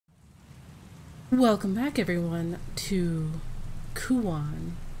Welcome back, everyone, to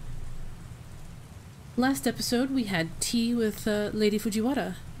Kuon. Last episode, we had tea with Lady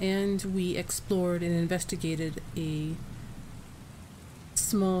Fujiwara, and we explored and investigated a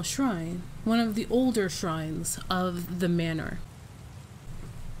small shrine, one of the older shrines of the manor,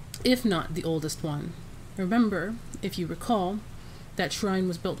 if not the oldest one. Remember, if you recall, that shrine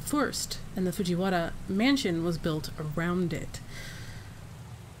was built first, and the Fujiwara mansion was built around it.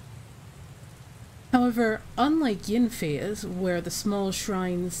 However, unlike Yinfei's, where the small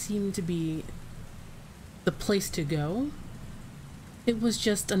shrines seemed to be the place to go, it was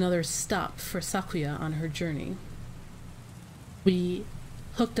just another stop for Sakuya on her journey. We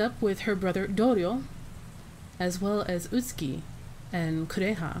hooked up with her brother Doryo, as well as Utsuki and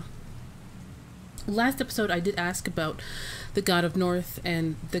Kureha. Last episode I did ask about the god of North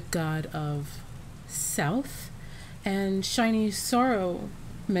and the god of South, and Shiny Sorrow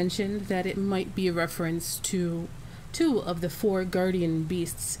mentioned that it might be a reference to two of the four guardian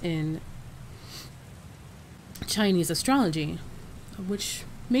beasts in Chinese astrology, which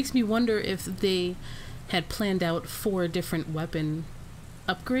makes me wonder if they had planned out 4 different weapon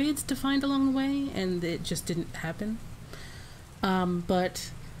upgrades to find along the way and it just didn't happen.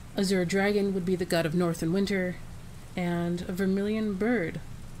 But Azure Dragon would be the god of North and Winter, and a Vermilion Bird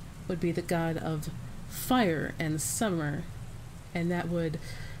would be the god of Fire and Summer, and that would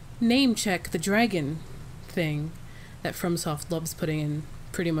name check the dragon thing that FromSoft loves putting in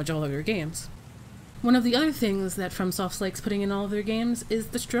pretty much all of their games. One of the other things that FromSoft likes putting in all of their games is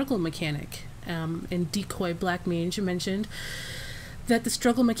the struggle mechanic. And Decoy Black Mage mentioned that the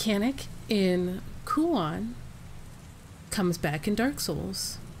struggle mechanic in Kuon comes back in Dark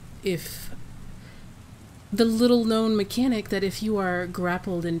Souls. If the little known mechanic that if you are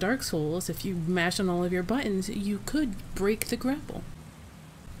grappled in Dark Souls, if you mash on all of your buttons, you could break the grapple.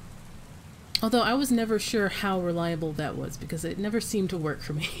 Although I was never sure how reliable that was because it never seemed to work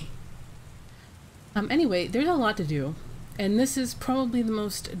for me. Anyway, there's a lot to do, and this is probably the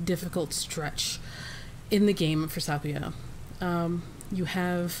most difficult stretch in the game for Sakuya. You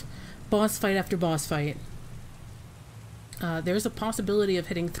have boss fight after boss fight. There's a possibility of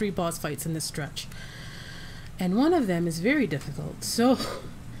hitting 3 boss fights in this stretch. And one of them is very difficult, so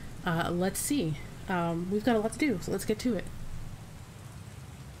let's see. We've got a lot to do, so let's get to it.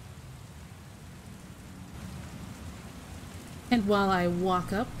 And while I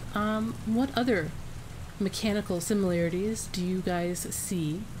walk up, what other mechanical similarities do you guys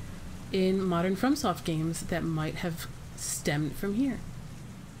see in modern FromSoft games that might have stemmed from here?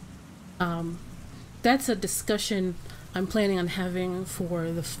 That's a discussion I'm planning on having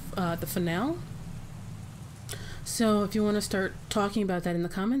for the finale. So if you want to start talking about that in the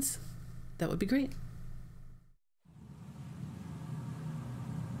comments, that would be great.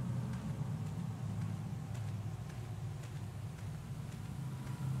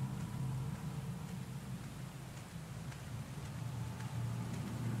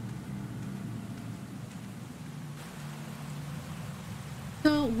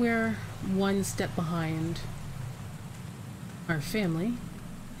 So we're one step behind our family.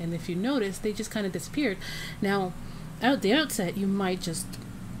 And if you notice, they just kind of disappeared. Now, at the outset, you might just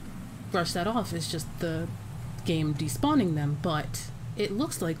brush that off as just the game despawning them, but it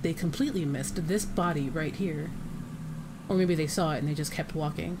looks like they completely missed this body right here. Or maybe they saw it and they just kept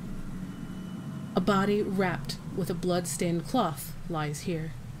walking. A body wrapped with a blood-stained cloth lies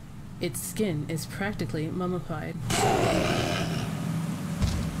here. Its skin is practically mummified.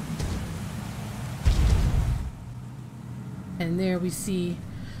 And there we see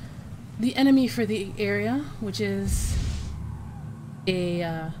the enemy for the area, which is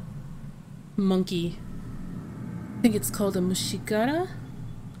a monkey. I think it's called a mushikara.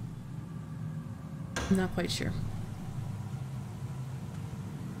 I'm not quite sure.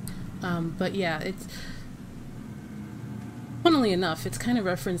 But yeah, it's funnily enough, it's kind of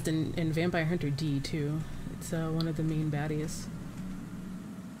referenced in Vampire Hunter D too. It's one of the main baddies.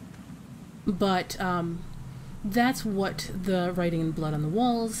 But that's what the writing in blood on the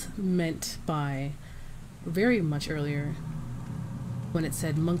walls meant by very much earlier when it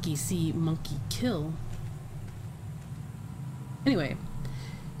said monkey see, monkey kill. Anyway,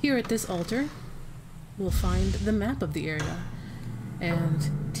 here at this altar, we'll find the map of the area.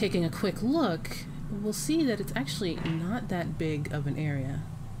 And taking a quick look, we'll see that it's actually not that big of an area.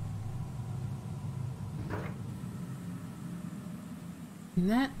 And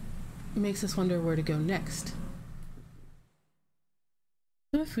that makes us wonder where to go next.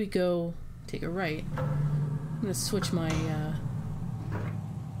 So if we go take a right, I'm going to switch my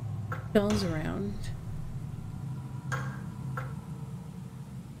bells around.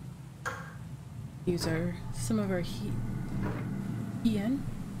 Use some of our yen.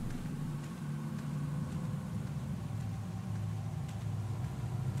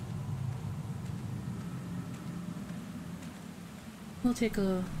 We'll take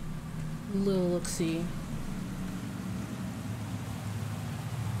a little look-see.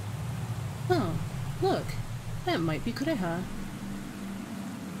 Oh, look. That might be Kureha.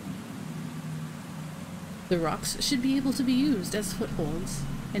 The rocks should be able to be used as footholds,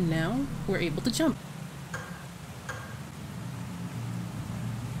 and now we're able to jump.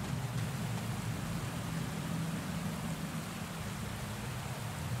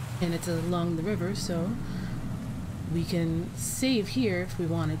 And it's along the river, so we can save here if we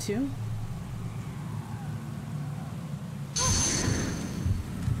wanted to.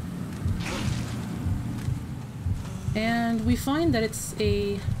 And we find that it's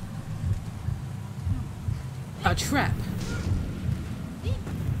a trap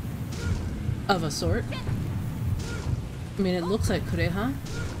of a sort. I mean, it looks like Kureha,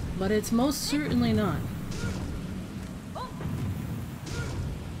 but it's most certainly not.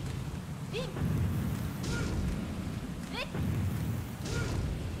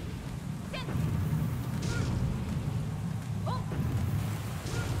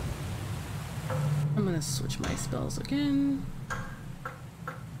 I'm gonna switch my spells again.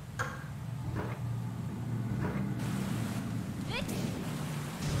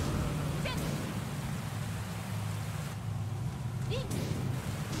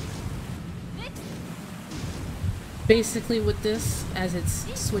 Basically with this, as it's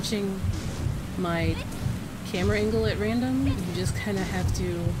switching my camera angle at random, you just kind of have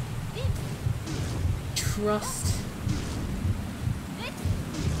to trust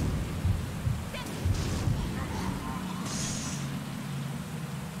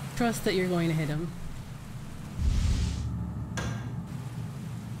that you're going to hit him.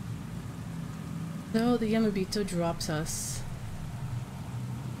 So the Yamabito drops us.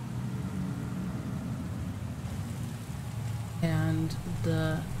 And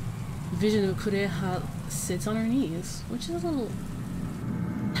the vision of Kureha sits on her knees, which is a little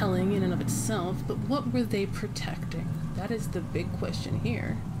telling in and of itself, but what were they protecting? That is the big question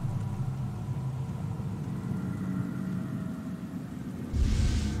here.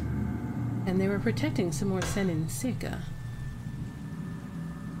 And they were protecting some more Senin Seika.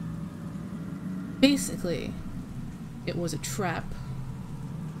 Basically, it was a trap.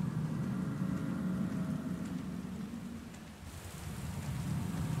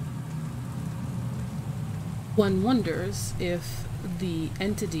 One wonders if the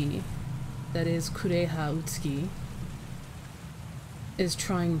entity that is Kureha Utsuki is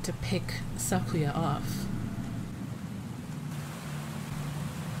trying to pick Sakuya off.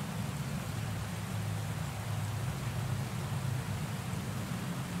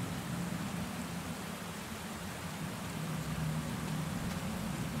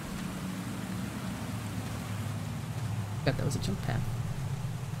 God, that was a jump path.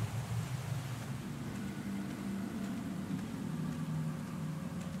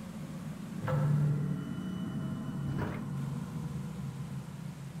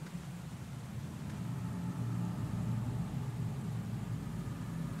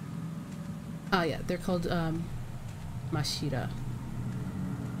 Ah, yeah, they're called Mashira.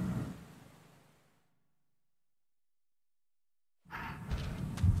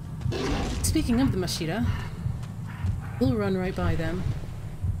 Speaking of the Mashira, we'll run right by them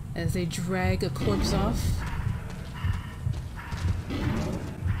as they drag a corpse off.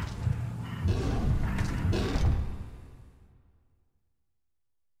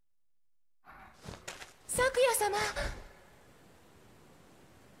 Sakuya-sama!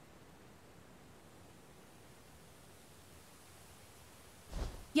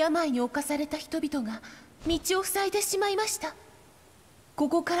 病に侵された人々が道を塞いでしまいました。こ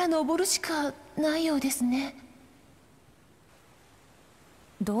こから登るしかないようですね。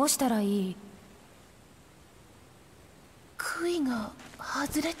どうしたらいい？杭が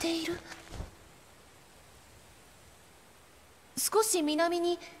外れている。少し南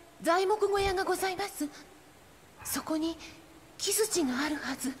に材木小屋がございます。そこに木槌がある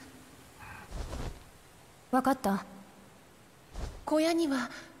はず。わかった。小屋には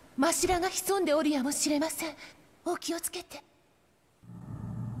柱が潜んでおるやもしれません。お気をつけて。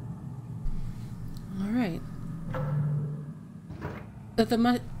All right. But the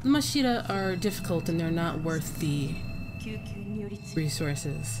Mashira are difficult and they're not worth the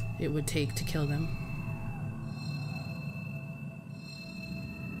resources it would take to kill them.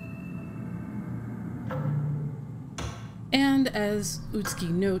 And as Utsuki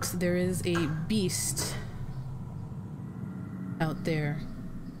notes, there is a beast out there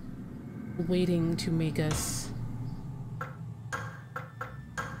waiting to make us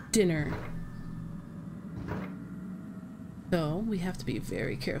dinner. So we have to be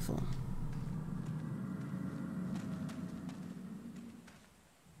very careful.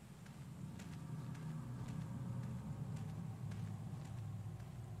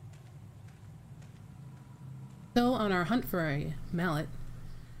 So on our hunt for a mallet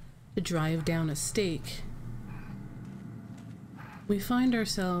to drive down a stake, we find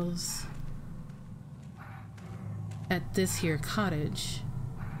ourselves at this here cottage.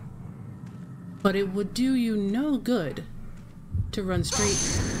 But it would do you no good to run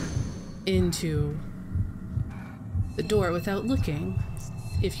straight into the door without looking.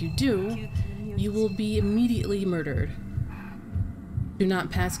 If you do, you will be immediately murdered. Do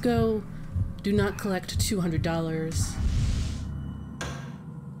not pass go. Do not collect $200.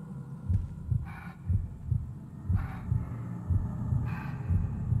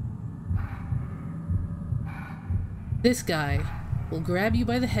 This guy will grab you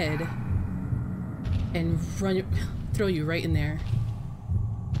by the head and throw you right in there.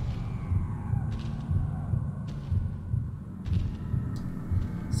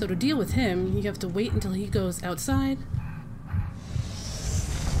 So to deal with him, you have to wait until he goes outside.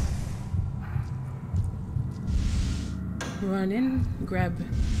 Run in, grab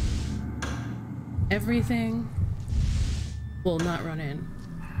everything. Well, not run in.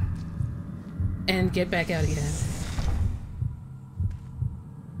 And get back out again.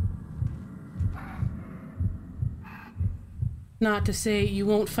 Not to say you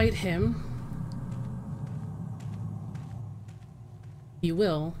won't fight him. You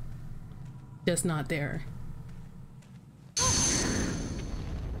will. Just not there.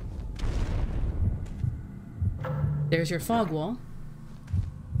 There's your fog wall.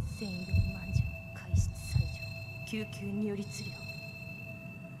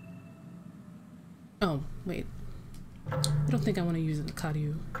 Oh, wait. I don't think I want to use the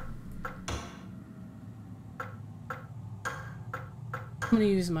Karyu. I'm gonna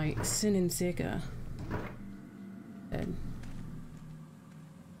use my Sin and Seika. Dead.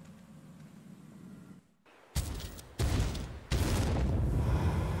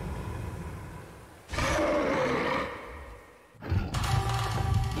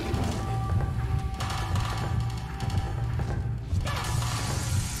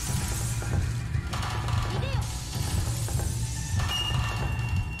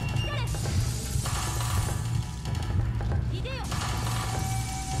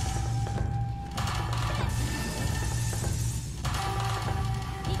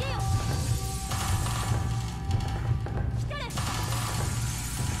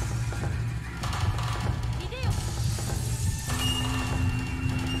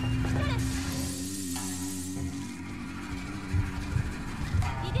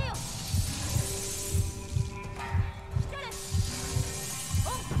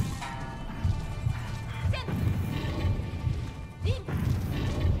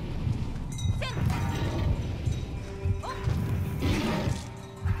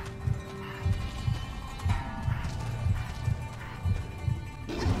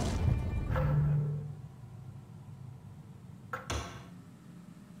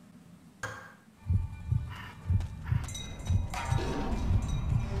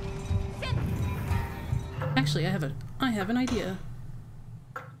 Actually, I have an idea.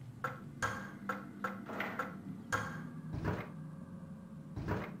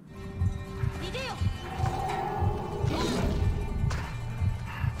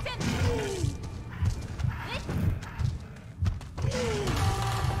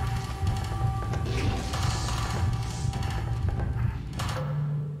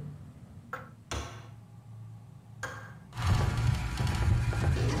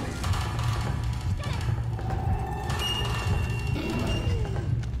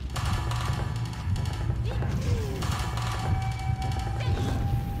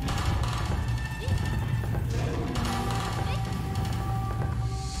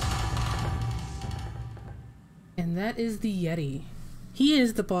 And that is the Yeti. He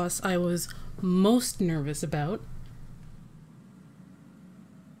is the boss I was most nervous about.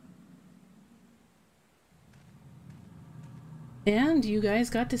 And you guys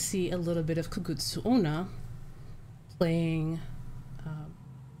got to see a little bit of Kugutsu Onna playing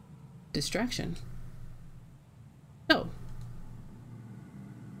Distraction. Oh.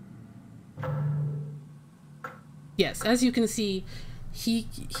 Yes, as you can see,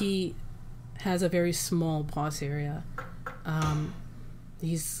 he has a very small boss area.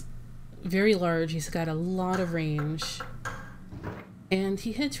 He's very large, he's got a lot of range, and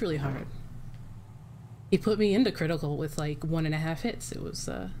he hits really hard. He put me into critical with like 1.5 hits. It was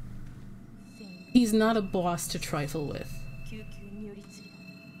He's not a boss to trifle with.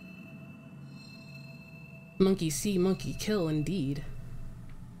 Monkey see, monkey kill, indeed.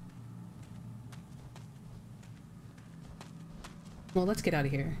 Well, let's get out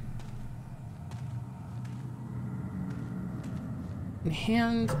of here. And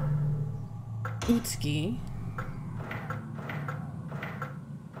hand Utsuki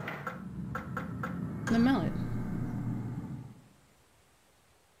the mallet.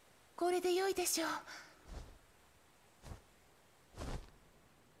 これで良いでしょう。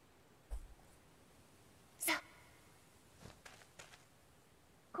さあ、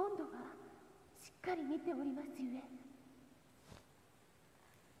今度はしっかり見ておりますゆえ。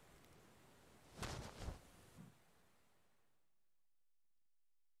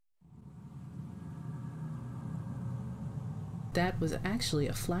That was actually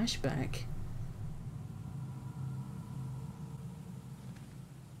a flashback.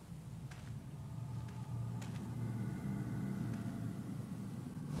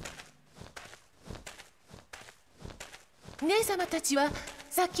「姉様たちは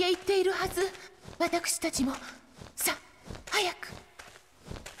先へ行っているはず。私たちもさあ早く。」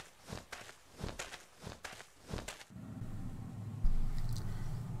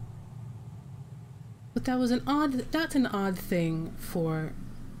But that's an odd thing for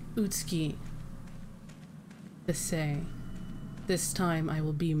Utsuki to say. This time I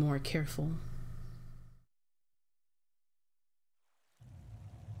will be more careful.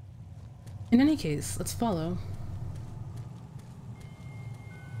 In any case, let's follow.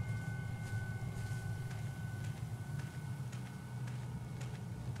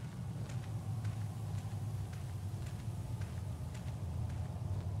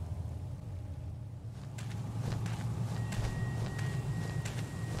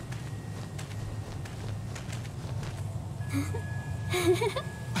 Huh?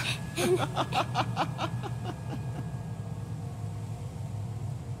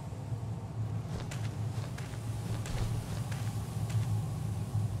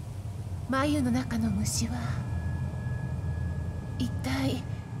 眉の中の虫は一体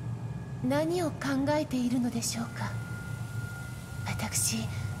何を考えているのでしょうか。私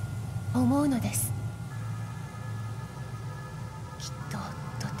思うのです。きっと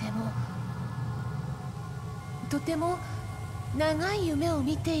とても長い夢を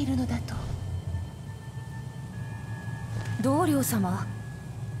見ているのだと。同僚様。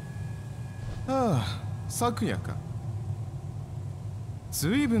ああ、昨夜か。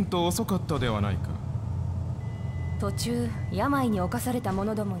随分と遅かったではないか。途中病に侵された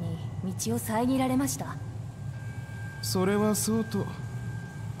者どもに道を遮られました。それはそうと、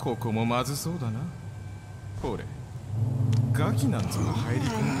ここもまずそうだな。ほれ、ガキなんぞが入り込ん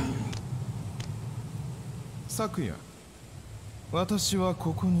でいる。昨夜、私は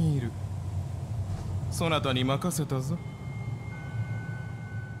ここにいる。そなたに任せたぞ。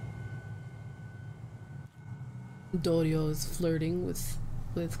Doryo is flirting with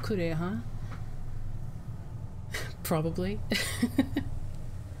Kureha. Probably.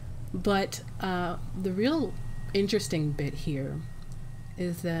 But the real interesting bit here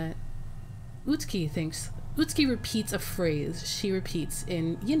is that Utsuki repeats a phrase she repeats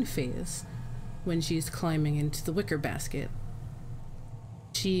in yin phase when she's climbing into the wicker basket.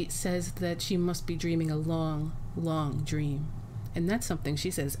 She says that she must be dreaming a long, long dream. And that's something she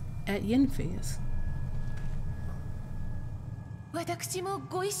says at yin phase. 私も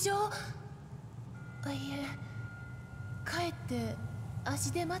ご一緒。いえ、かえって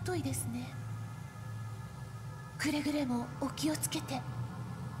足手まといですね。くれぐれもお気をつけて。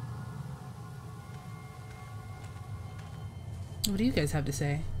What do you guys have to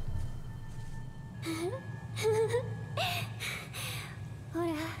say? ほら、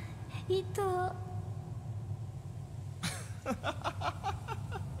糸。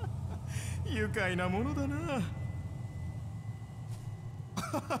愉快なものだな。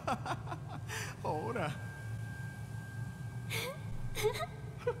ほら。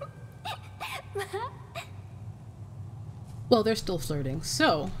Well, they're still flirting,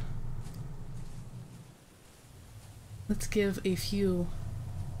 so let's give a few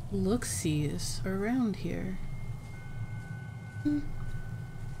look-sees around here.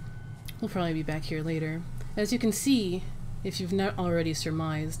 We'll probably be back here later. As you can see, if you've not already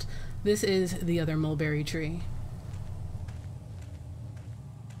surmised, this is the other mulberry tree.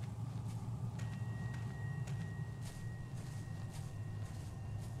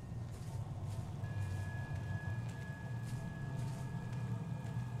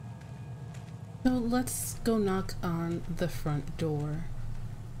 So let's go knock on the front door.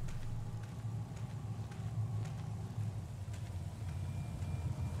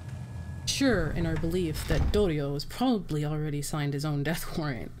 sure in our belief that Doryo has probably already signed his own death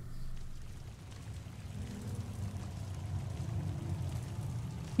warrant.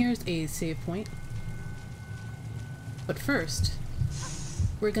 Here's a save point. But first,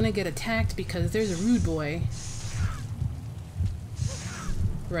 we're gonna get attacked because there's a rude boy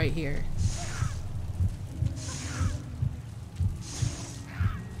right here.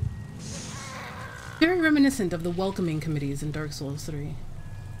 Very reminiscent of the welcoming committees in Dark Souls 3.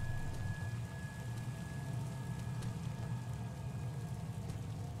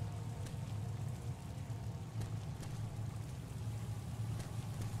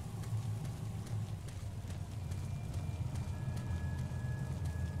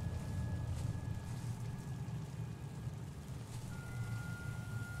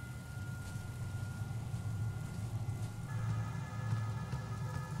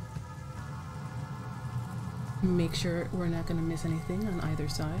 Make sure we're not going to miss anything on either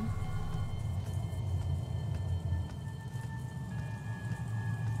side.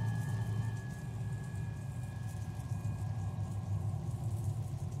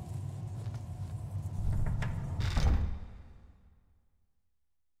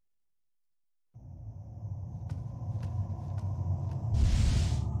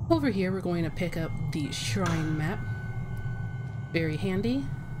 Over here, we're going to pick up the shrine map. Very handy.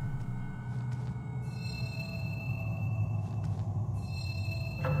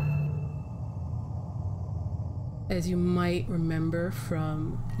 As you might remember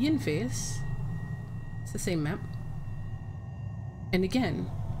from Yin Face, it's the same map. And again,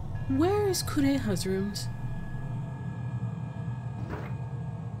 where is Kureha's rooms?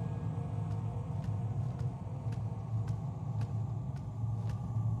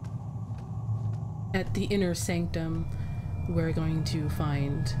 At the inner sanctum, we're going to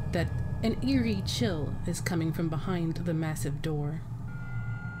find that an eerie chill is coming from behind the massive door.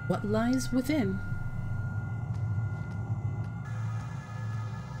 What lies within?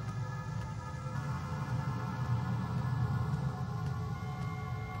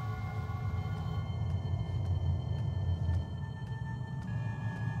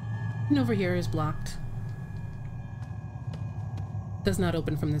 And over here is blocked. Does not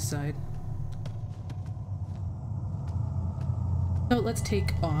open from this side. So let's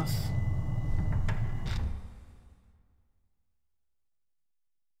take off.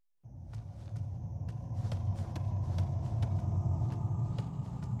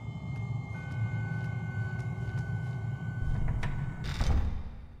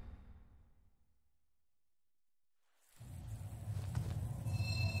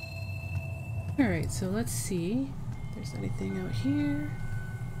 Alright, so let's see if there's anything out here.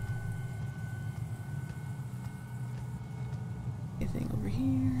 Anything over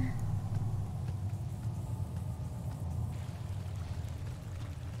here?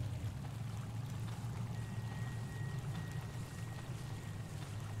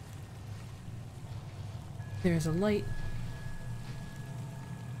 There's a light.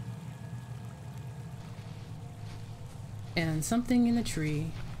 And something in a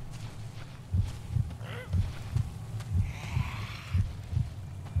tree.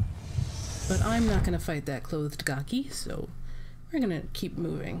 But I'm not going to fight that clothed Gaki, so we're going to keep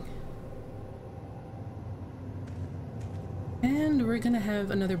moving. And we're going to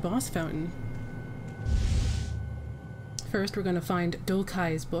have another boss fountain. First, we're going to find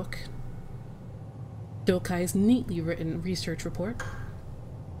Dokai's book. Dokai's neatly written research report.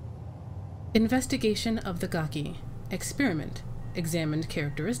 Investigation of the Gaki. Experiment. Examined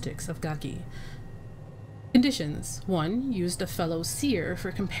characteristics of Gaki. Conditions. 1. Used a fellow seer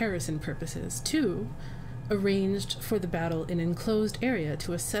for comparison purposes. 2. Arranged for the battle in enclosed area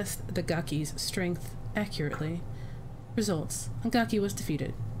to assess the Gaki's strength accurately. Results. Gaki was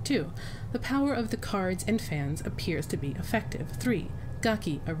defeated. 2. The power of the cards and fans appears to be effective. 3.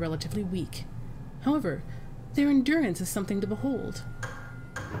 Gaki are relatively weak. However, their endurance is something to behold.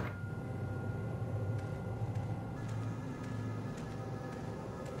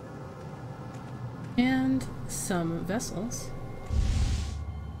 And some vessels.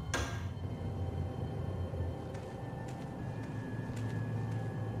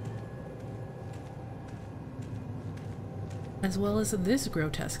 As well as this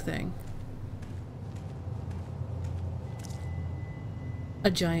grotesque thing. A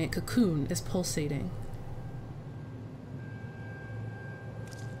giant cocoon is pulsating.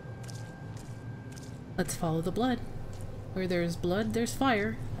 Let's follow the blood. Where there's blood, there's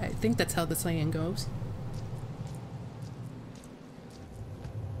fire. I think that's how the saying goes.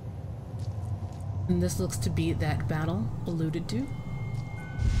 And this looks to be that battle alluded to.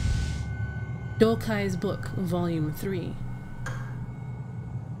 Dokai's book, Volume 3.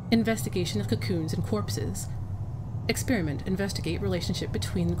 Investigation of cocoons and corpses. Experiment. Investigate relationship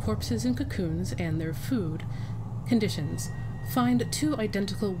between corpses and cocoons and their food. Conditions. Find 2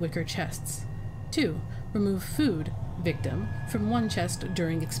 identical wicker chests. 2. Remove food victim from one chest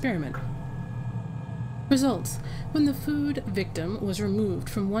during experiment. Results. When the food victim was removed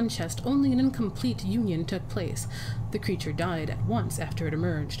from one chest, only an incomplete union took place. The creature died at once after it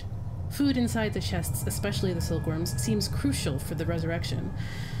emerged. Food inside the chests, especially the silkworms, seems crucial for the resurrection.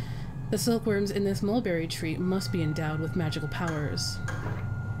 The silkworms in this mulberry tree must be endowed with magical powers.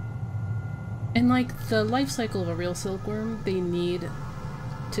 And like the life cycle of a real silkworm, they need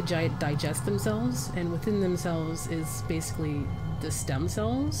to digest themselves, and within themselves is basically the stem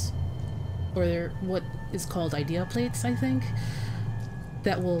cells, or what is called idea plates, I think,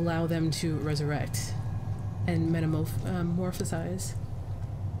 that will allow them to resurrect and metamorphosize.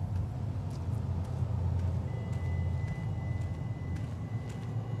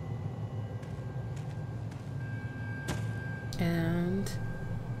 And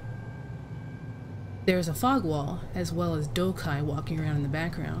there's a fog wall, as well as Dokai walking around in the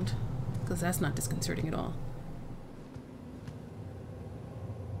background, because that's not disconcerting at all.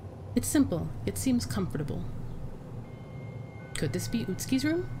 It's simple. It seems comfortable. Could this be Utsuki's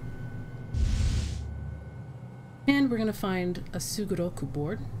room? And we're gonna find a Sugoroku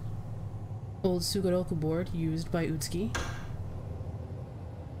board. Old Sugoroku board used by Utsuki.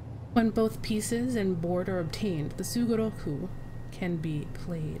 When both pieces and board are obtained, the Sugoroku can be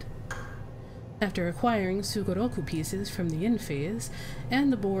played. After acquiring Sugoroku pieces from the Yin phase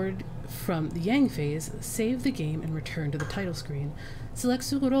and the board from the Yang phase, save the game and return to the title screen. Select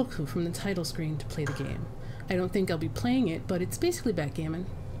Sugoroku from the title screen to play the game. I don't think I'll be playing it, but it's basically backgammon.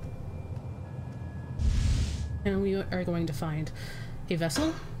 And we are going to find a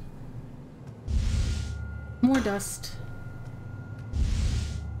vessel, more dust,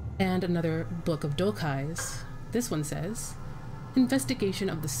 and another book of Dokais. This one says, Investigation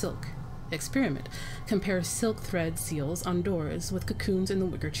of the Silk. Experiment. Compare silk thread seals on doors with cocoons in the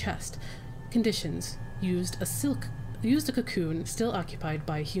wicker chest. Conditions. Used a cocoon still occupied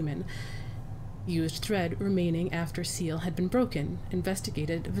by a human. Used thread remaining after seal had been broken.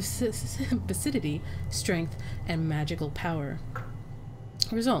 Investigated viscidity, strength, and magical power.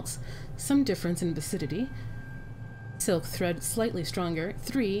 Results. Some difference in viscidity. Silk thread slightly stronger.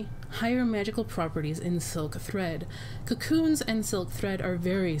 3. Higher magical properties in silk thread. Cocoons and silk thread are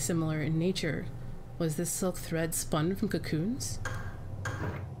very similar in nature. Was this silk thread spun from cocoons?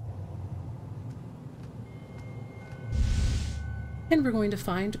 And we're going to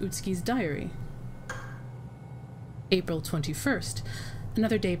find Utsuki's diary. April 21st.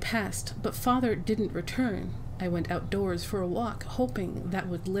 Another day passed, but father didn't return. I went outdoors for a walk, hoping that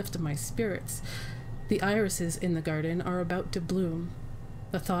would lift my spirits. The irises in the garden are about to bloom.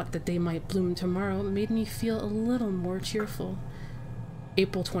 The thought that they might bloom tomorrow made me feel a little more cheerful.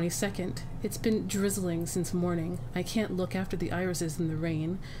 April 22nd. It's been drizzling since morning. I can't look after the irises in the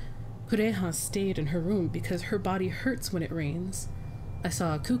rain. Kureha stayed in her room because her body hurts when it rains. I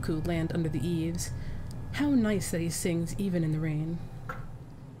saw a cuckoo land under the eaves. How nice that he sings even in the rain.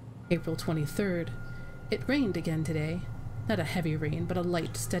 April 23rd. It rained again today. Not a heavy rain, but a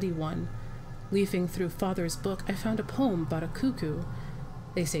light, steady one. Leafing through father's book, I found a poem about a cuckoo.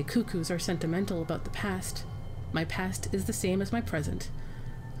 They say cuckoos are sentimental about the past. My past is the same as my present.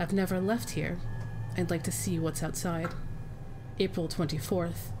 I've never left here. I'd like to see what's outside. April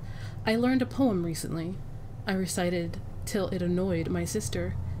 24th. I learned a poem recently. I recited till it annoyed my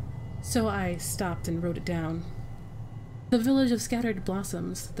sister, so I stopped and wrote it down. The village of scattered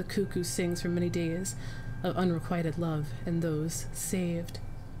blossoms, the cuckoo sings for many days, of unrequited love and those saved.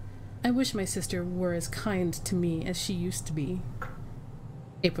 I wish my sister were as kind to me as she used to be.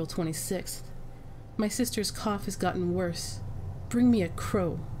 April 26th. My sister's cough has gotten worse. Bring me a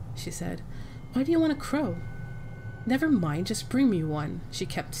crow, she said. Why do you want a crow? Never mind, just bring me one, she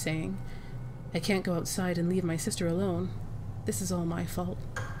kept saying. I can't go outside and leave my sister alone. This is all my fault.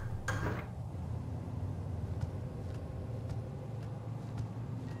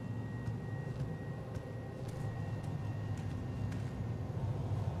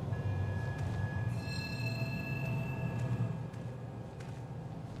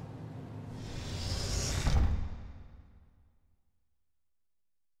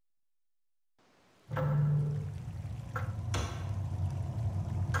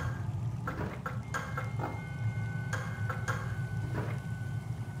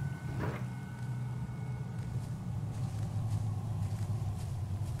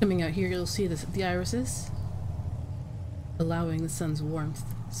 Coming out here, you'll see the irises, allowing the sun's warmth.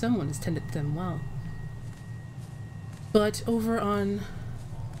 Someone has tended them well. But over on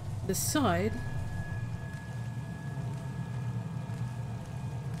this side.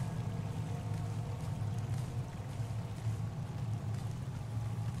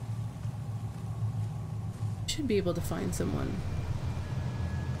 Should be able to find someone.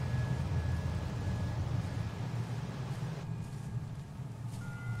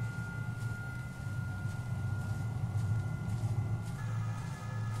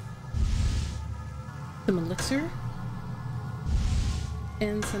 Some elixir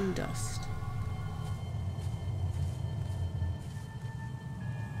and some dust.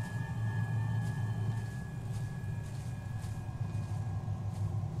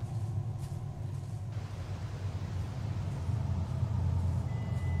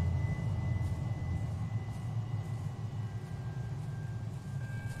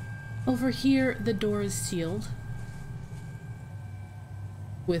 Over here, the door is sealed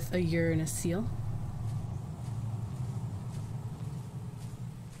with a Uranus seal.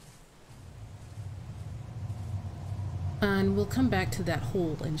 And we'll come back to that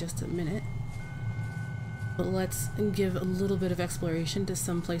hole in just a minute. But let's give a little bit of exploration to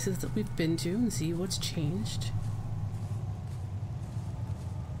some places that we've been to and see what's changed.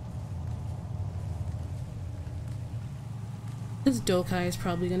 This Dokai is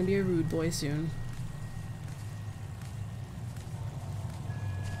probably going to be a rude boy soon.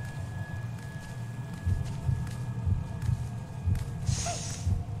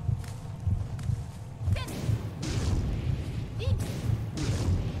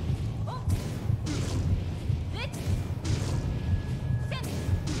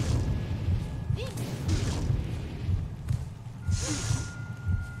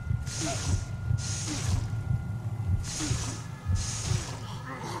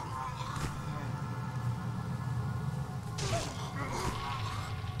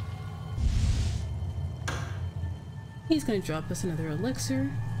 He's going to drop us another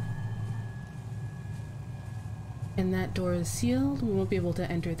elixir. And that door is sealed. We won't be able to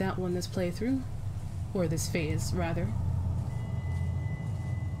enter that one this playthrough. Or this phase, rather.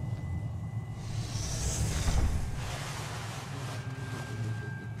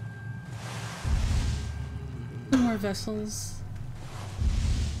 Some more vessels.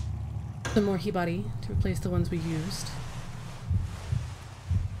 Some more hibari to replace the ones we used.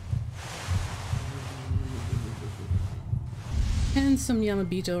 And some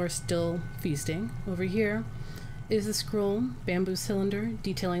Yamabito are still feasting. Over here is the scroll, bamboo cylinder,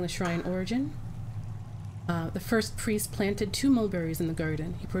 detailing the shrine origin. The first priest planted 2 mulberries in the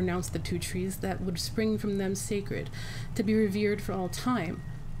garden. He pronounced the 2 trees that would spring from them sacred, to be revered for all time.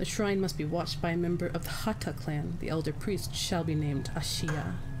 The shrine must be watched by a member of the Hata clan. The elder priest shall be named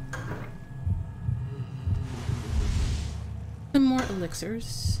Ashiya. Some more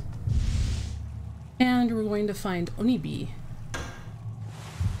elixirs. And we're going to find Onibi.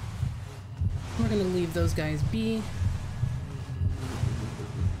 We're going to leave those guys be.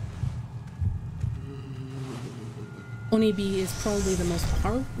 Onibi is probably the most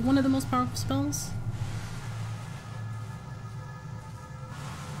one of the most powerful spells.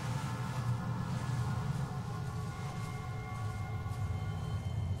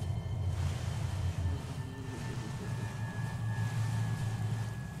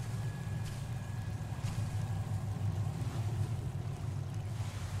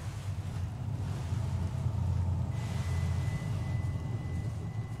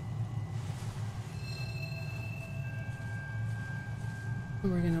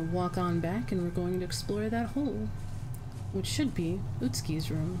 We're going to walk on back and we're going to explore that hole, which should be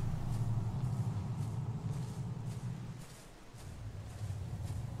Utsuki's room.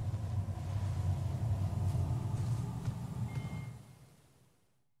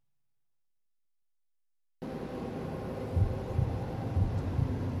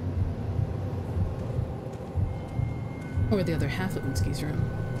 Or the other half of Utsuki's room.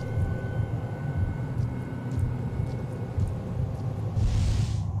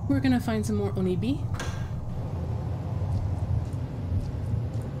 We're gonna find some more Onibi.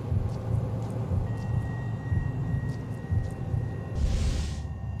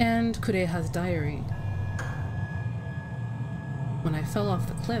 And Kureha's diary. When I fell off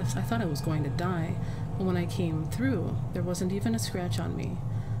the cliff, I thought I was going to die, but when I came through, there wasn't even a scratch on me.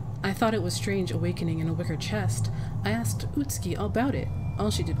 I thought it was strange awakening in a wicker chest. I asked Utsuki all about it.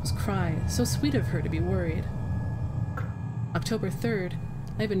 All she did was cry. So sweet of her to be worried. October 3rd.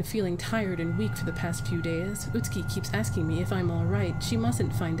 I've been feeling tired and weak for the past few days. Utsuki keeps asking me if I'm alright. She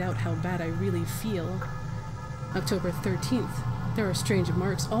mustn't find out how bad I really feel. October 13th. There are strange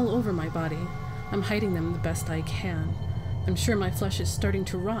marks all over my body. I'm hiding them the best I can. I'm sure my flesh is starting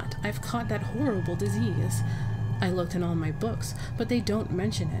to rot. I've caught that horrible disease. I looked in all my books, but they don't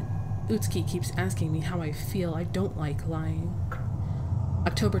mention it. Utsuki keeps asking me how I feel. I don't like lying.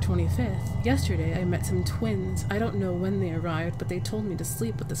 October 25th. Yesterday I met some twins. I don't know when they arrived, but they told me to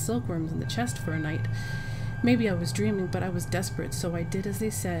sleep with the silkworms in the chest for a night. Maybe I was dreaming, but I was desperate, so I did as they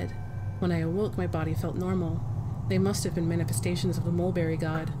said. When I awoke, my body felt normal. They must have been manifestations of the mulberry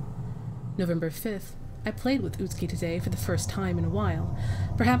god. November 5th. I played with Utsuki today for the first time in a while.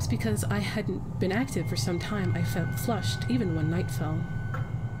 Perhaps because I hadn't been active for some time, I felt flushed, even when night fell.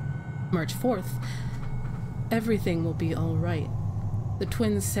 March 4th. Everything will be all right. The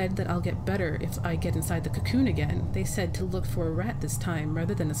twins said that I'll get better if I get inside the cocoon again. They said to look for a rat this time,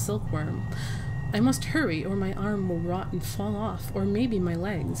 rather than a silkworm. I must hurry, or my arm will rot and fall off, or maybe my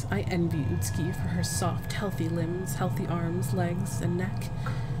legs. I envy Utsuki for her soft, healthy limbs, healthy arms, legs, and neck.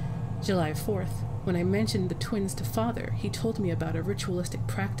 July 4th. When I mentioned the twins to Father, he told me about a ritualistic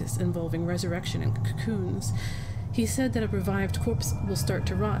practice involving resurrection and cocoons. He said that a revived corpse will start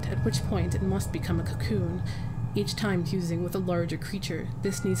to rot, at which point it must become a cocoon, each time fusing with a larger creature.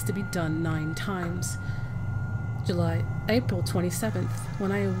 This needs to be done 9 times. April 27th.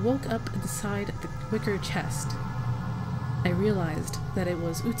 When I woke up inside the wicker chest, I realized that it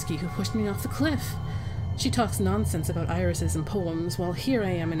was Utsuki who pushed me off the cliff. She talks nonsense about irises and poems, while here I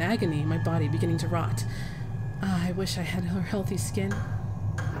am in agony, my body beginning to rot. I wish I had her healthy skin.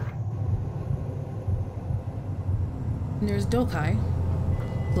 And there's Dokai,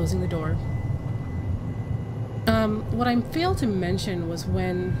 closing the door. What I failed to mention was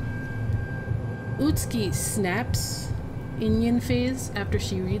when Utsuki snaps in yin phase after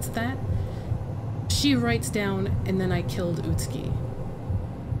she reads that, she writes down, and then I killed Utsuki.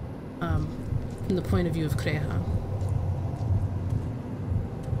 From the point of view of Kureha.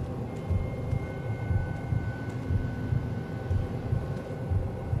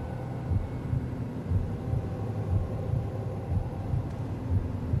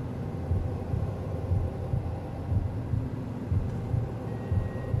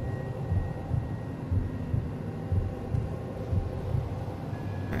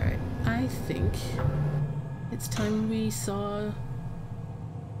 Alright, I think it's time we saw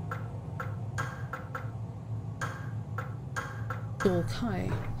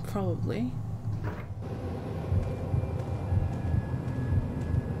Dokai, probably.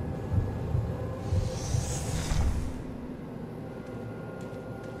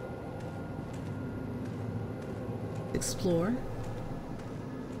 Explore.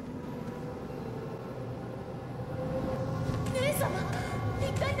 姉様、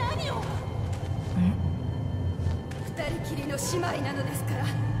一体何を？二人きりの姉妹なのですから、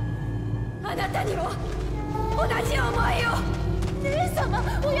あなたにも同じ思いを。姉様、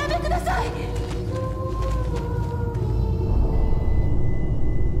おやめください。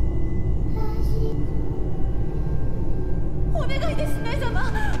お願いです、姉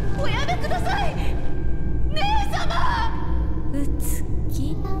様。おやめください。姉様。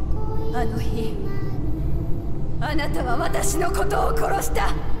Utsuki、あの日、あなたは私のことを殺した。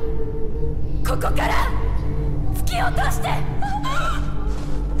ここから突き落として。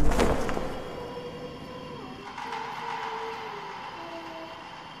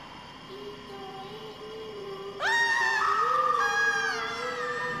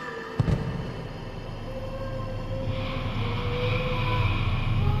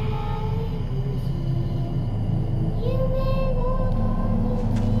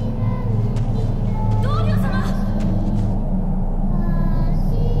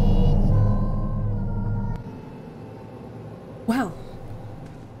Well,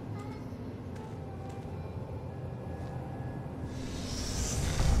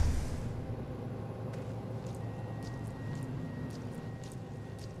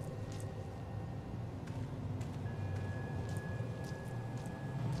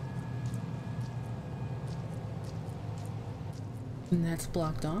 and that's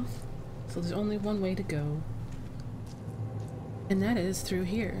blocked off, so there's only one way to go, and that is through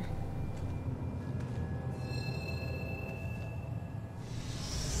here.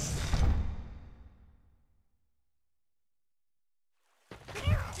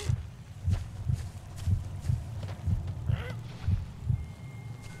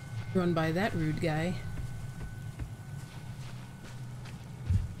 Run by that rude guy.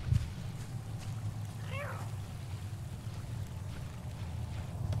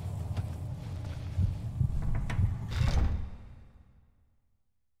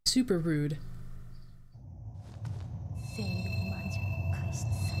 Super rude.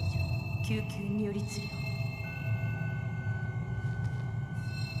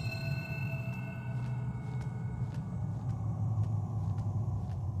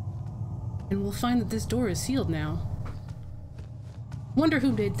 And we'll find that this door is sealed now. Wonder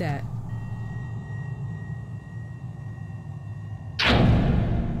who did that.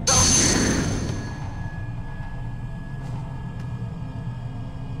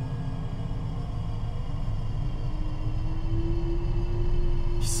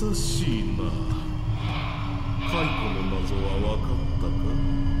 久しいな。カイコの謎は分かったか？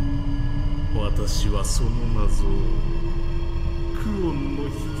私はその謎を、クオンの秘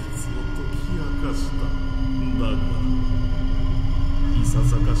訣を解き明かした。だがいさ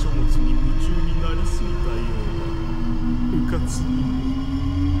さか書物に夢中になりすぎたようだ。うかつにも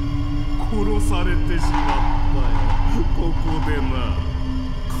殺されてしまったよ。ここでな、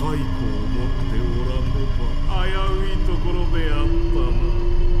カイコを持っておらねば危ういところであったな。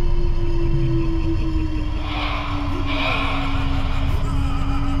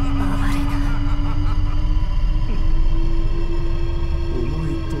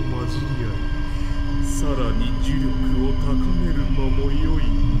さらに呪力を高めるのも良いな。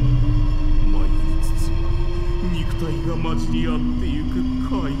参りつつも肉体が混じり合ってゆく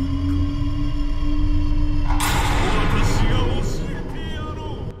快感、私が教えてやろ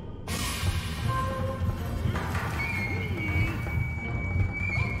う。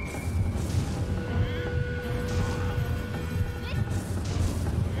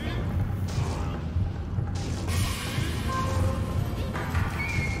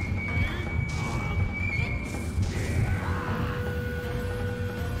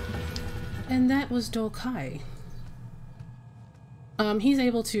And that was Dokai. He's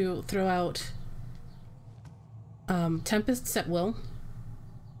able to throw out tempests at will,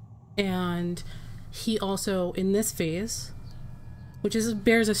 and he also, in this phase, which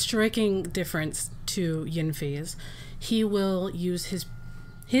bears a striking difference to Yin phase, he will use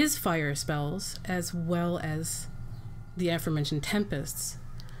his fire spells as well as the aforementioned tempests.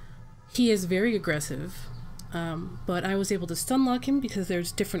 He is very aggressive. But I was able to stun lock him because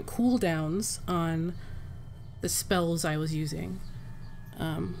there's different cooldowns on the spells I was using.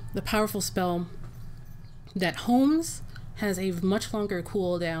 The powerful spell that homes has a much longer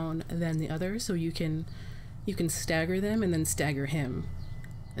cooldown than the other, so you can stagger them and then stagger him.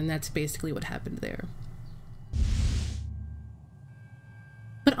 And that's basically what happened there.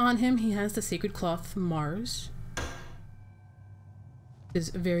 But on him, he has the Sacred Cloth Mars, which is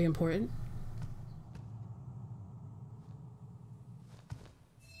very important.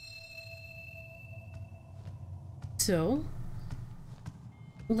 So,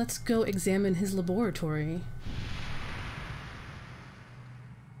 let's go examine his laboratory.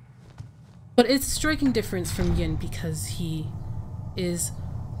 But it's a striking difference from Yin because he is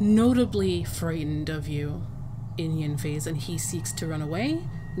notably frightened of you in Yin phase, and he seeks to run away,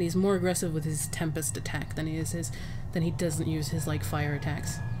 and he's more aggressive with his Tempest attack than he doesn't use his like fire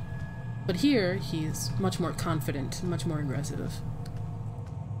attacks. But here, he's much more confident, much more aggressive.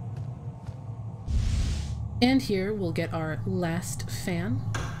 And here we'll get our last fan,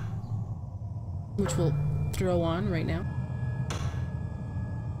 which we'll throw on right now.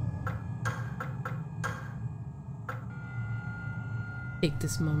 Take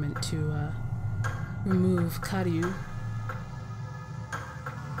this moment to remove Karyu.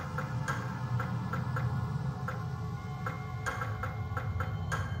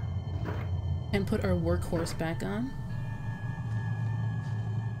 And put our workhorse back on.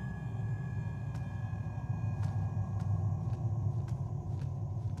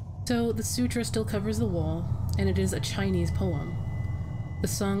 So the sutra still covers the wall, and it is a Chinese poem, the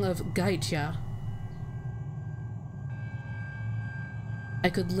Song of Gaijia. I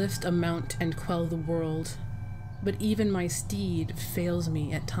could lift a mount and quell the world, but even my steed fails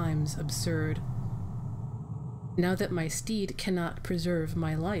me at times absurd. Now that my steed cannot preserve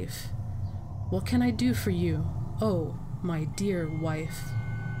my life, what can I do for you, oh, my dear wife?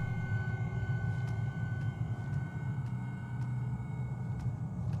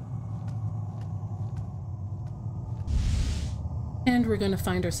 And we're going to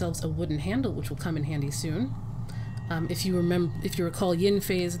find ourselves a wooden handle, which will come in handy soon. If you recall Yin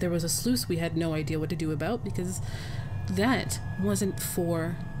phase, there was a sluice we had no idea what to do about because that wasn't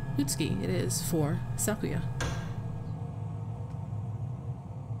for Utsuki, it is for Sakuya.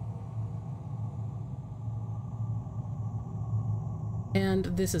 And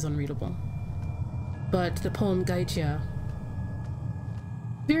this is unreadable. But the poem Gaijia,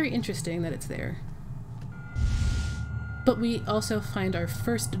 very interesting that it's there. But we also find our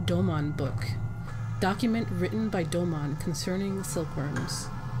first Domon book, document written by Domon concerning silkworms.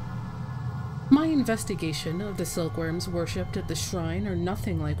 My investigation of the silkworms worshipped at the shrine are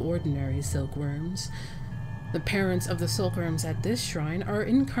nothing like ordinary silkworms. The parents of the silkworms at this shrine are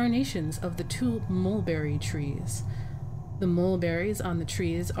incarnations of the two mulberry trees. The mulberries on the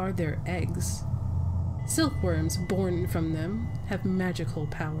trees are their eggs. Silkworms born from them have magical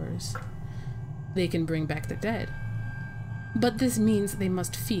powers. They can bring back the dead. But this means they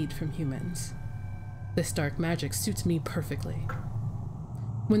must feed from humans. This dark magic suits me perfectly.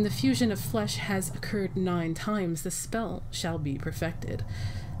 When the fusion of flesh has occurred 9 times, the spell shall be perfected.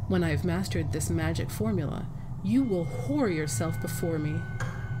 When I have mastered this magic formula, you will whore yourself before me.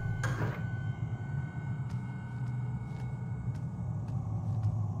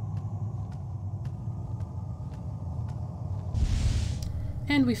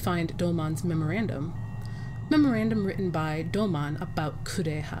 And we find Domon's memorandum. Memorandum written by Domon about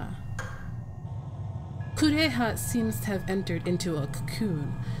Kureha. Kureha seems to have entered into a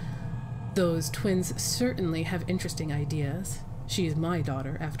cocoon. Those twins certainly have interesting ideas. She is my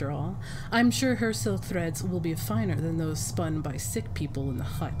daughter, after all. I'm sure her silk threads will be finer than those spun by sick people in the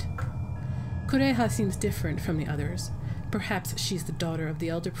hut. Kureha seems different from the others. Perhaps she's the daughter of the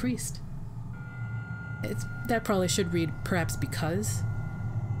elder priest. That probably should read perhaps because.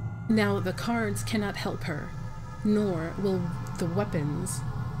 Now the cards cannot help her, nor will the weapons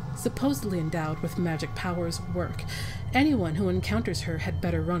supposedly endowed with magic powers work. Anyone who encounters her had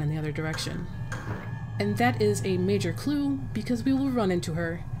better run in the other direction. And that is a major clue, because we will run into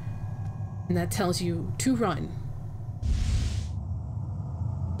her. And that tells you to run.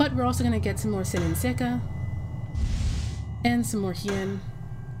 But we're also going to get some more Senin Seka. And some more Hien.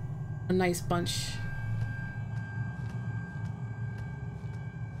 A nice bunch.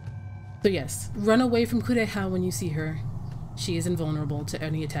 So yes, run away from Kureha when you see her. She is invulnerable to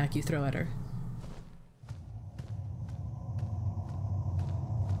any attack you throw at her.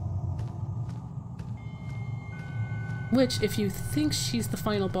 Which, if you think she's the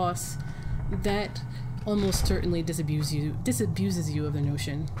final boss, that almost certainly disabuses you of the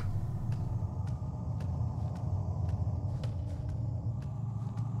notion.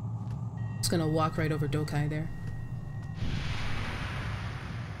 Just gonna walk right over Dokai there.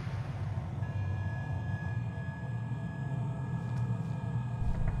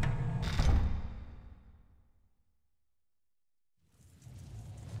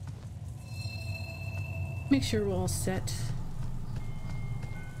 Make sure we're all set.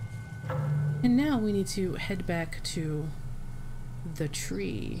 And now we need to head back to the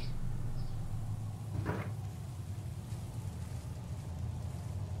tree.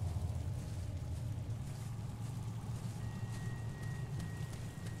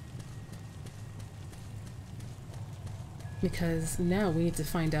 Because now we need to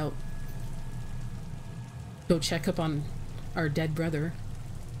find out, go check up on our dead brother.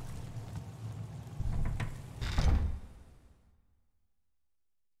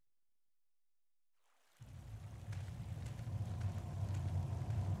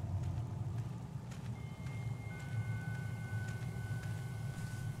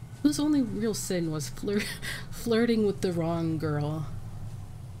 Whose only real sin was flirting with the wrong girl.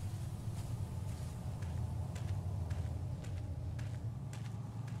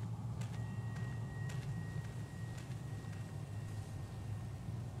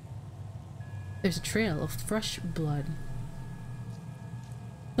 There's a trail of fresh blood.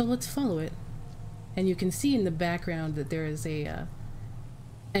 So let's follow it. And you can see in the background that there is a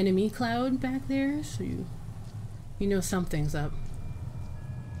enemy cloud back there, so you know something's up.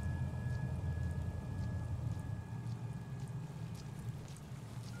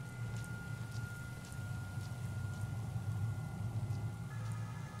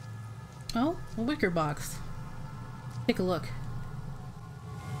 Oh, a wicker box. Take a look.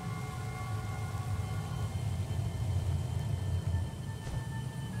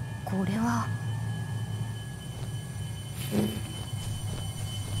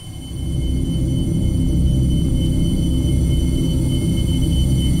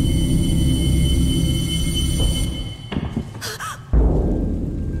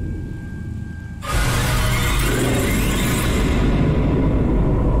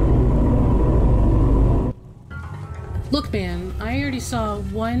 Look, man, I already saw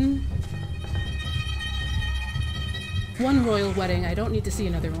one royal wedding. I don't need to see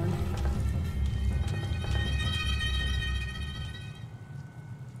another one.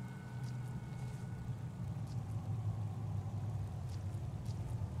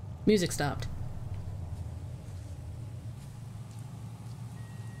 Music stopped.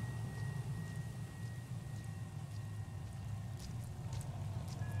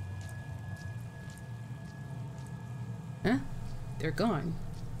 Huh? They're gone.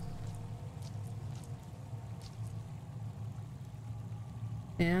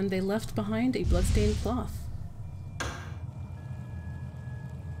 And they left behind a bloodstained cloth.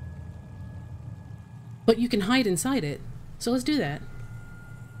 But you can hide inside it, so let's do that.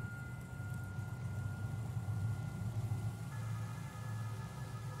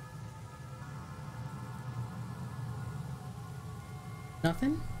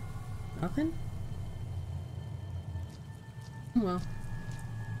 Nothing? Nothing? Well,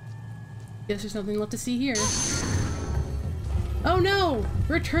 Guess there's nothing left to see here. Oh no!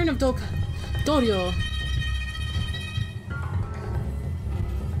 Return of Doryo.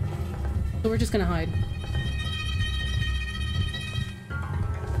 So we're just gonna hide.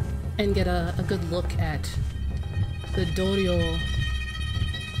 And get a good look at the Doryo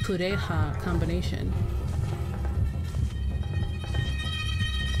Kureha combination.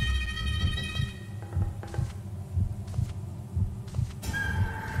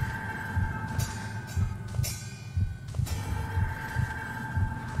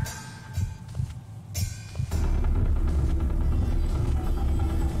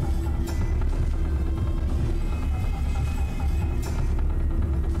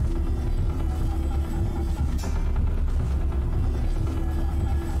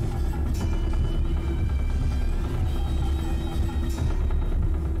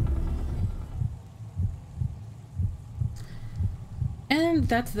 And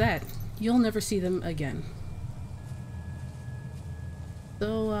that's that. You'll never see them again.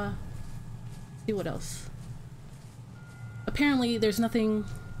 So, see what else. Apparently there's nothing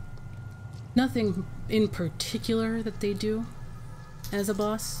in particular that they do as a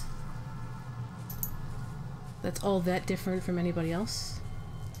boss that's all that different from anybody else.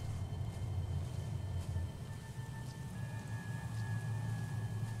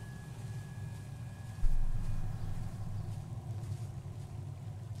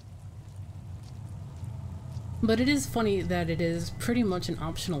 But it is funny that it is pretty much an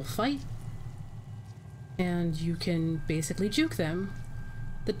optional fight, and you can basically juke them.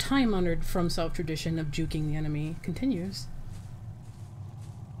 The time-honored FromSoft tradition of juking the enemy continues.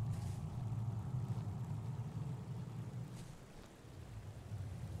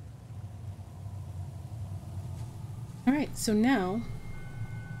 Alright, so now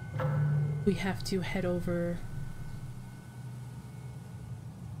we have to head over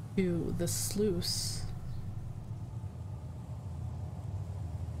to the sluice.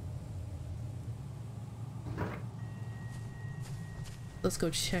 Let's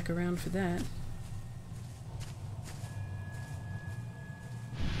go check around for that.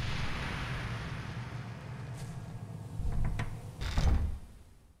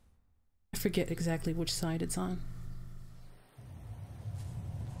 I forget exactly which side it's on.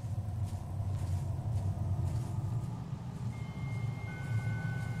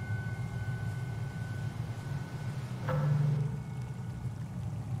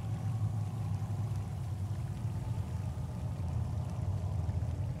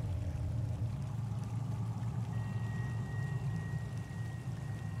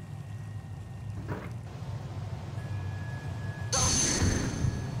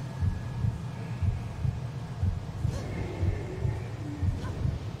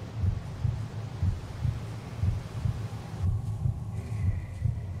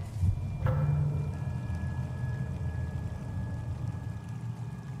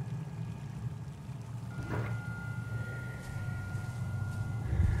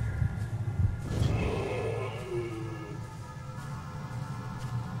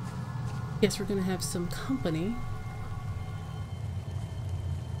 Guess we're gonna have some company.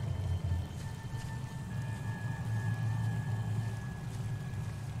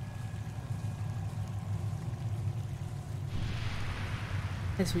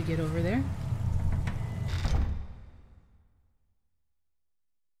 As we get over there.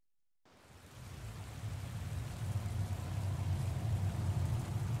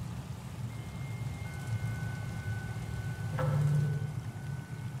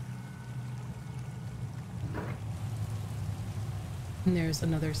 And there's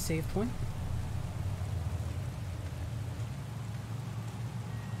another save point.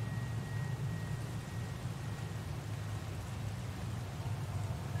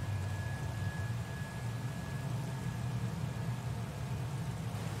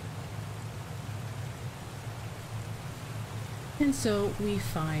 And so we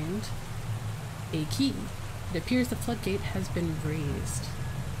find a key. It appears the floodgate has been raised.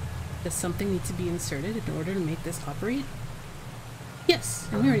 Does something need to be inserted in order to make this operate? Yes,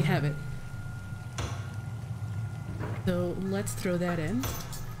 and we already have it. So let's throw that in.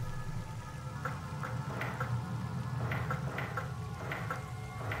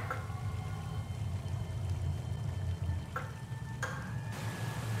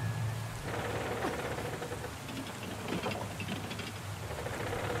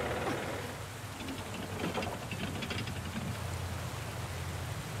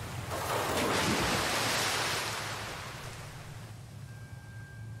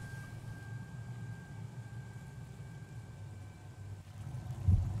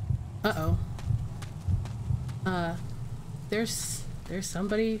 Uh-oh. There's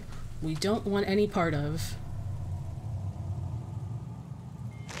somebody we don't want any part of.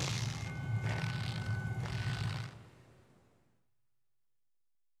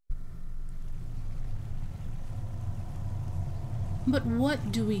 But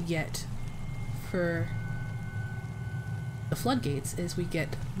what do we get for the floodgates is we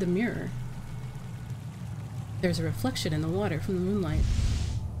get the mirror. There's a reflection in the water from the moonlight.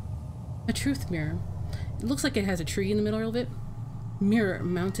 A truth mirror. It looks like it has a tree in the middle of it. Mirror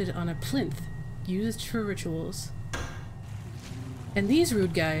mounted on a plinth, used for rituals. And these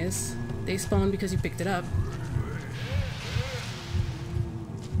rude guys, they spawn because you picked it up.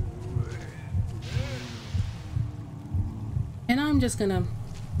 And I'm just gonna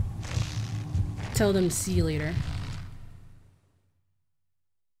tell them see you later.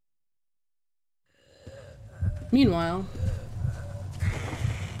 Meanwhile,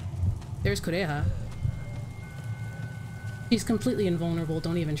 there's Kureha. She's completely invulnerable,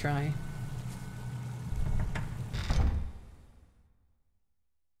 don't even try.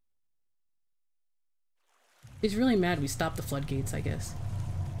 She's really mad we stopped the floodgates, I guess.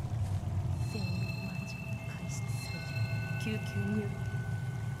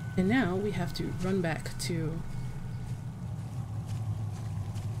 And now we have to run back to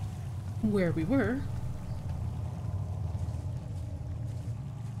where we were.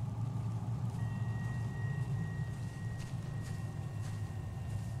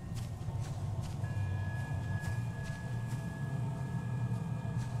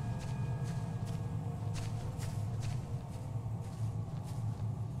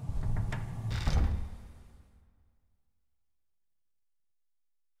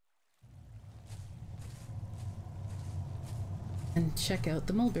 And check out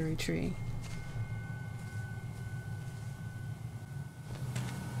the mulberry tree.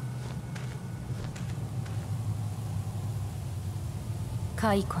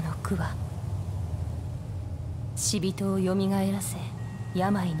蚕の句は死人をよみがえらせ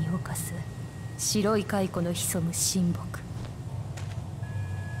病に侵す白い蚕の潜む神木。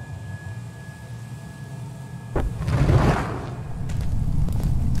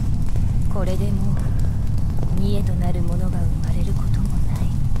これでも見栄となるものが生まれることもない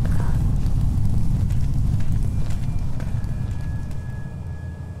か。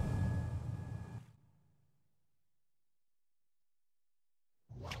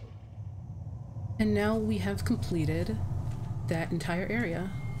And now we have completed that entire area.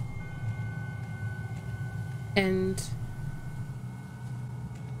 And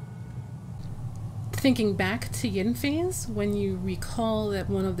thinking back to Yin phase, when you recall that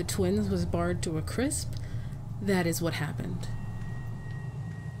one of the twins was barred to a crisp, that is what happened.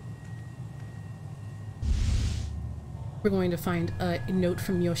 We're going to find a note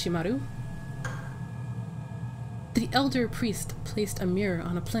from Yoshimaru. The elder priest placed a mirror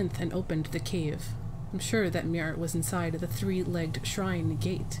on a plinth and opened the cave. I'm sure that mirror was inside the three-legged shrine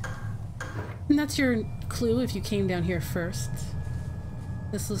gate. And that's your clue if you came down here first.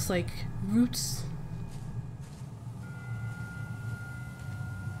 This looks like roots.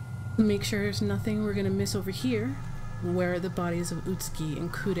 Make sure there's nothing we're gonna miss over here, where the bodies of Utsuki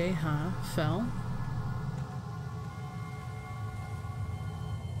and Kureha fell.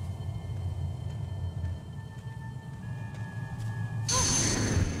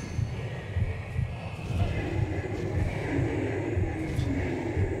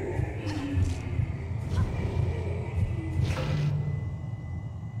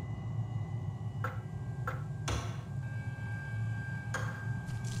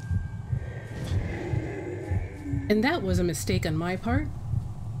 And that was a mistake on my part,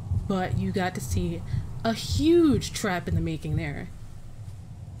 but you got to see a huge trap in the making there.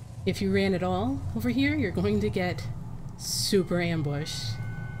 If you ran at all over here, you're going to get super ambushed.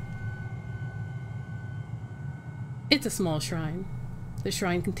 It's a small shrine. The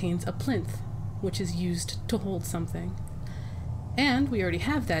shrine contains a plinth, which is used to hold something. And we already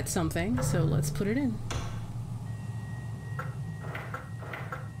have that something, so let's put it in.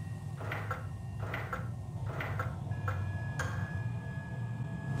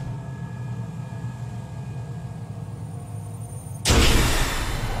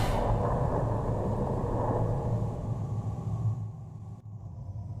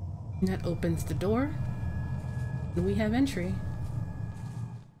 And that opens the door, and we have entry.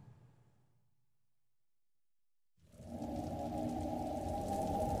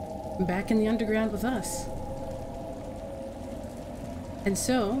 Back in the underground with us. And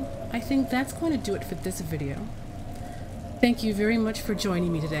so, I think that's going to do it for this video. Thank you very much for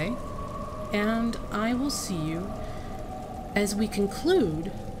joining me today, and I will see you as we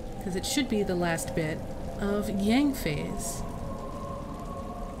conclude, because it should be the last bit, of Yang phase.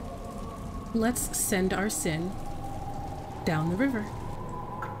 let's send our sin down the river.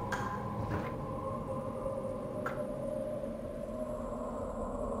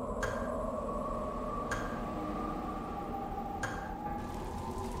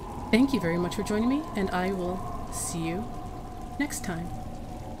 Thank you very much for joining me, and I will see you next time.